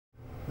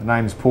The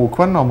name's Paul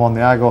Quinn. I'm on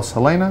the Argus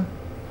Helena.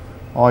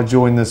 I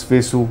joined this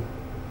vessel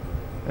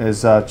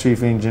as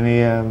Chief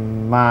Engineer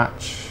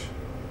March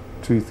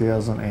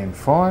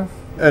 2005.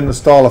 In the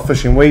style of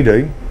fishing we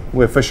do,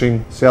 we're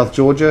fishing South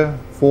Georgia,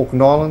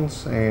 Falkland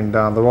Islands and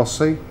the Ross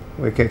Sea.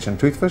 We're catching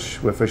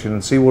toothfish. We're fishing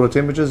in seawater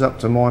temperatures up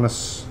to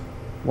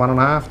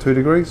 -1.5, 2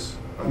 degrees.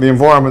 The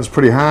environment's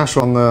pretty harsh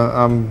on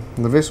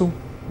the vessel,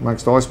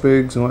 amongst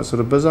icebergs and all that sort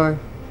of bizzo.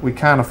 We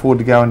can't afford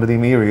to go into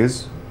them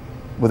areas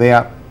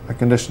without a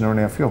conditioner in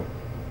our fuel.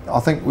 I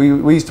think we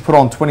used to put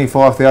on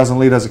 25,000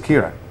 litres of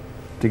Kero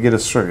to get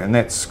us through, and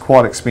that's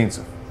quite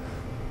expensive.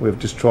 We've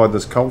just tried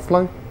this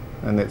Coldflow,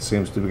 and that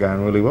seems to be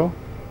going really well,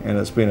 and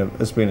it's been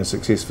a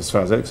success as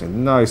far as that's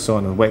concerned. No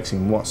sign of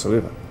waxing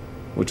whatsoever,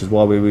 which is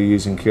why we were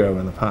using Kero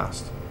in the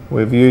past.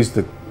 We've used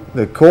the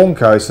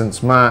Chornco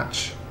since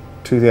March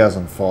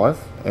 2005,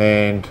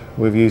 and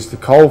we've used the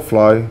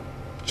Coldflow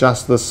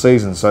just this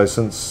season. So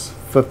since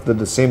 5th of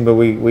December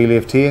we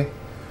left here,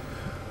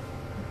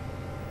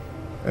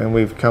 and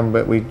we've come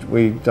back.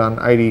 We've done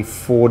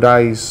 84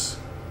 days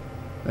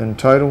in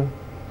total.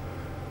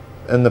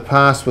 In the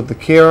past with the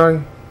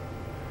Kero,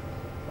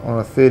 on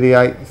a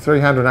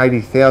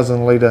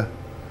 380,000 litre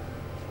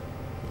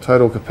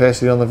total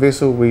capacity on the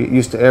vessel, we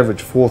used to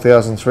average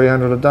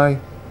 4,300 a day.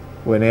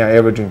 We're now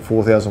averaging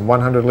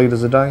 4,100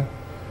 litres a day.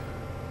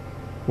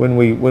 When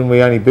we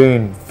only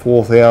burn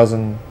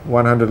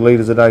 4,100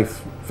 litres a day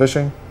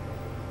fishing,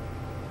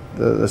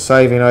 the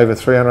saving over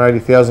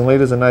 380,000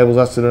 litres enables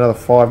us to do another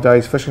 5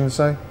 days fishing,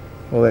 say.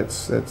 Well,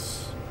 that's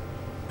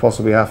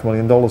possibly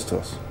 $500,000 to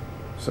us,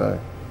 so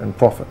in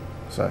profit.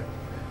 So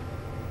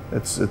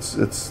it's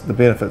the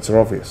benefits are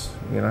obvious,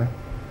 you know.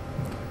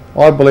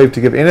 I believe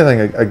to give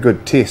anything a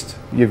good test,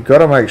 you've got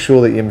to make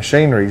sure that your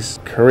machinery's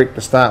correct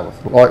to start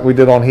with. Like we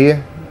did on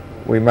here,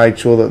 we made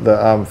sure that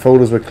the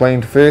filters were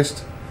cleaned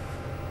first,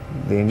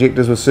 the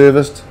injectors were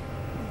serviced.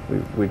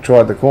 We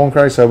tried the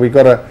Chornco, so we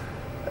got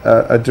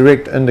a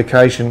direct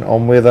indication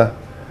on whether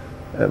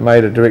it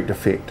made a direct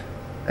effect,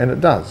 and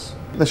it does.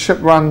 The ship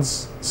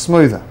runs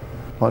smoother.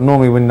 Like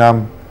normally when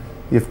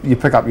you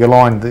pick up your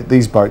line,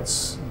 these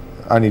boats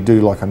only do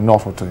like a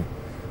knot or two.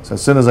 So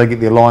as soon as they get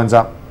their lines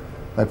up,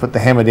 they put the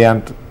hammer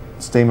down,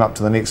 steam up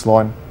to the next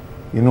line.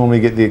 You normally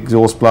get the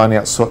exhaust blowing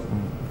out soot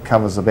and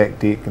covers the back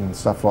deck and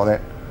stuff like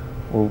that.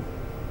 Well,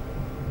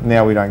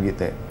 now we don't get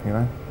that, you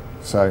know.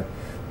 So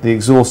the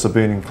exhausts are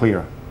burning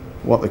clearer.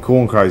 What the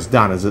Chornco's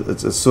done is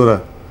it's sort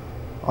of,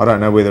 I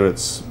don't know whether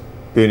it's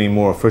burning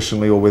more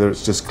efficiently or whether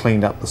it's just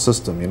cleaned up the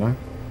system, you know.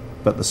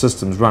 But the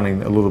system's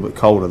running a little bit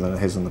colder than it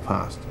has in the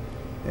past,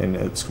 and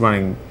it's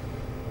running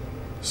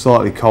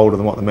slightly colder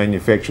than what the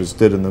manufacturers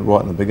did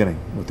right in the beginning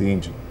with the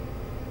engine.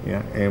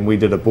 Yeah, and we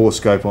did a bore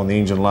scope on the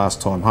engine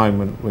last time home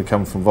when we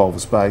come from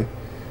Volvis Bay,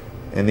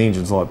 and the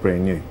engine's like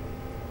brand new.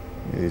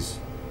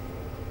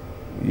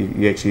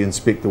 You actually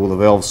inspect all the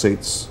valve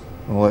seats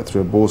and all that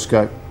through a bore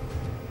scope,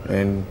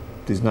 and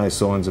there's no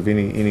signs of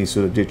any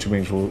sort of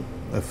detrimental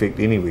effect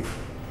anywhere.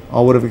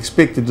 I would have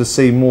expected to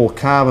see more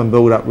carbon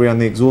build up around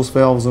the exhaust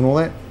valves and all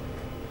that.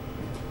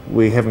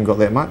 We haven't got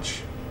that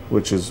much,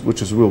 which is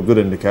a real good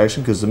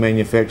indication, because the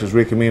manufacturers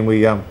recommend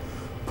we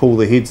pull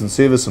the heads and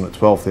service them at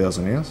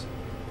 12,000 hours.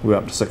 We're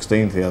up to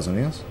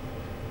 16,000 hours,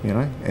 you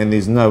know, and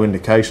there's no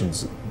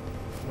indications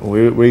or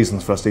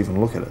reasons for us to even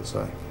look at it.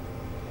 So,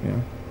 you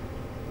know,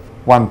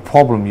 one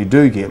problem you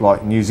do get,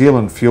 like New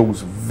Zealand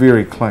fuel's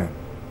very clean.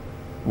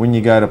 When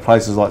you go to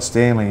places like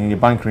Stanley and you're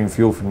bunkering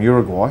fuel from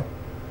Uruguay,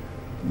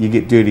 you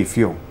get dirty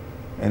fuel,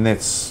 and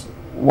that's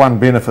one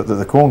benefit that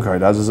the Chornco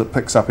does, is it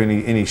picks up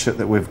any shit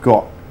that we've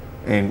got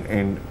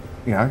and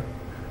you know,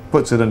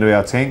 puts it into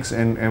our tanks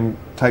and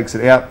takes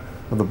it out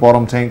of the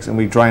bottom tanks, and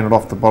we drain it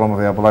off the bottom of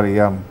our bloody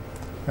our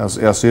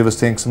service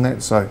tanks and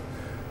that. So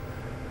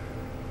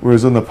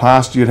whereas in the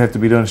past you'd have to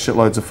be doing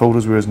shitloads of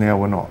filters, whereas now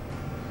we're not.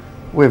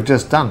 We've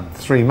just done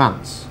 3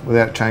 months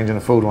without changing a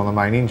filter on the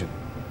main engine,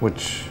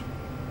 which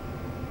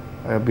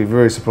I'd be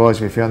very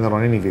surprised if you found that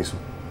on any vessel.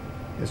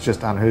 It's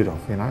just unheard of,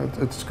 you know.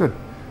 It's good.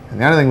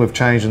 And the only thing we've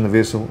changed in the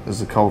vessel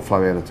is the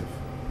Coldflow additive.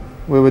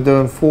 We were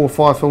doing 4 or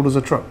 5 filters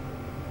a trip.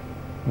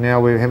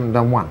 Now we haven't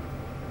done 1.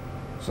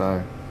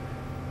 So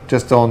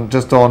just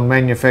on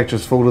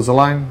manufacturer's filters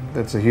alone,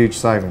 that's a huge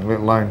saving, let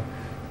alone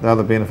the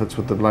other benefits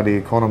with the bloody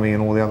economy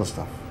and all the other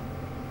stuff.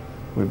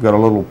 We've got a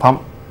little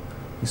pump,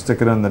 you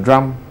stick it in the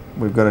drum.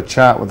 We've got a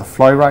chart with the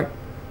flow rate.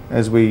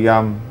 As we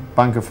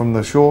bunker from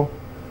the shore,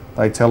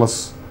 they tell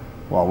us,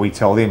 well, we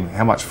tell them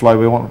how much flow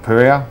we want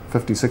per hour,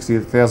 50,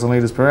 60,000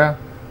 litres per hour.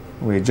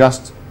 We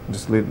adjust,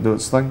 just let it do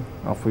its thing,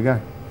 off we go.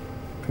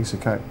 Piece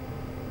of cake.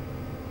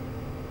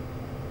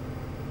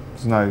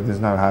 There's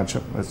no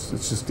hardship, it's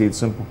just dead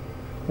simple.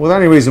 Well, the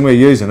only reason we're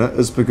using it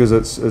is because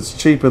it's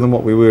cheaper than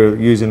what we were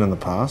using in the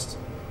past,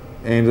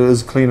 and it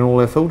is cleaning all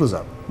our filters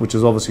up, which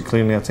is obviously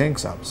cleaning our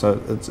tanks up,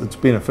 so it's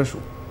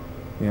beneficial.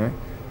 You know,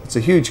 it's a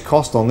huge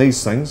cost on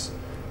these things.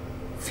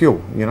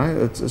 Fuel, you know,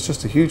 it's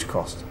just a huge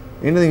cost.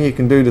 Anything you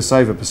can do to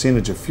save a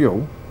percentage of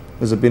fuel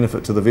is a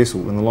benefit to the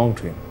vessel in the long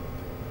term,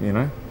 you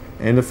know.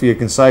 And if you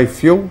can save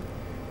fuel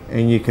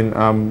and you can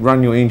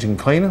run your engine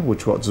cleaner,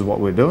 which is what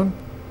we're doing,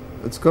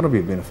 it's got to be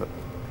a benefit.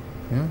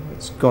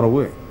 It's got to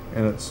work,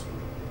 and it's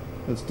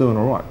doing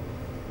all right.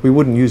 We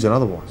wouldn't use it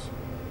otherwise.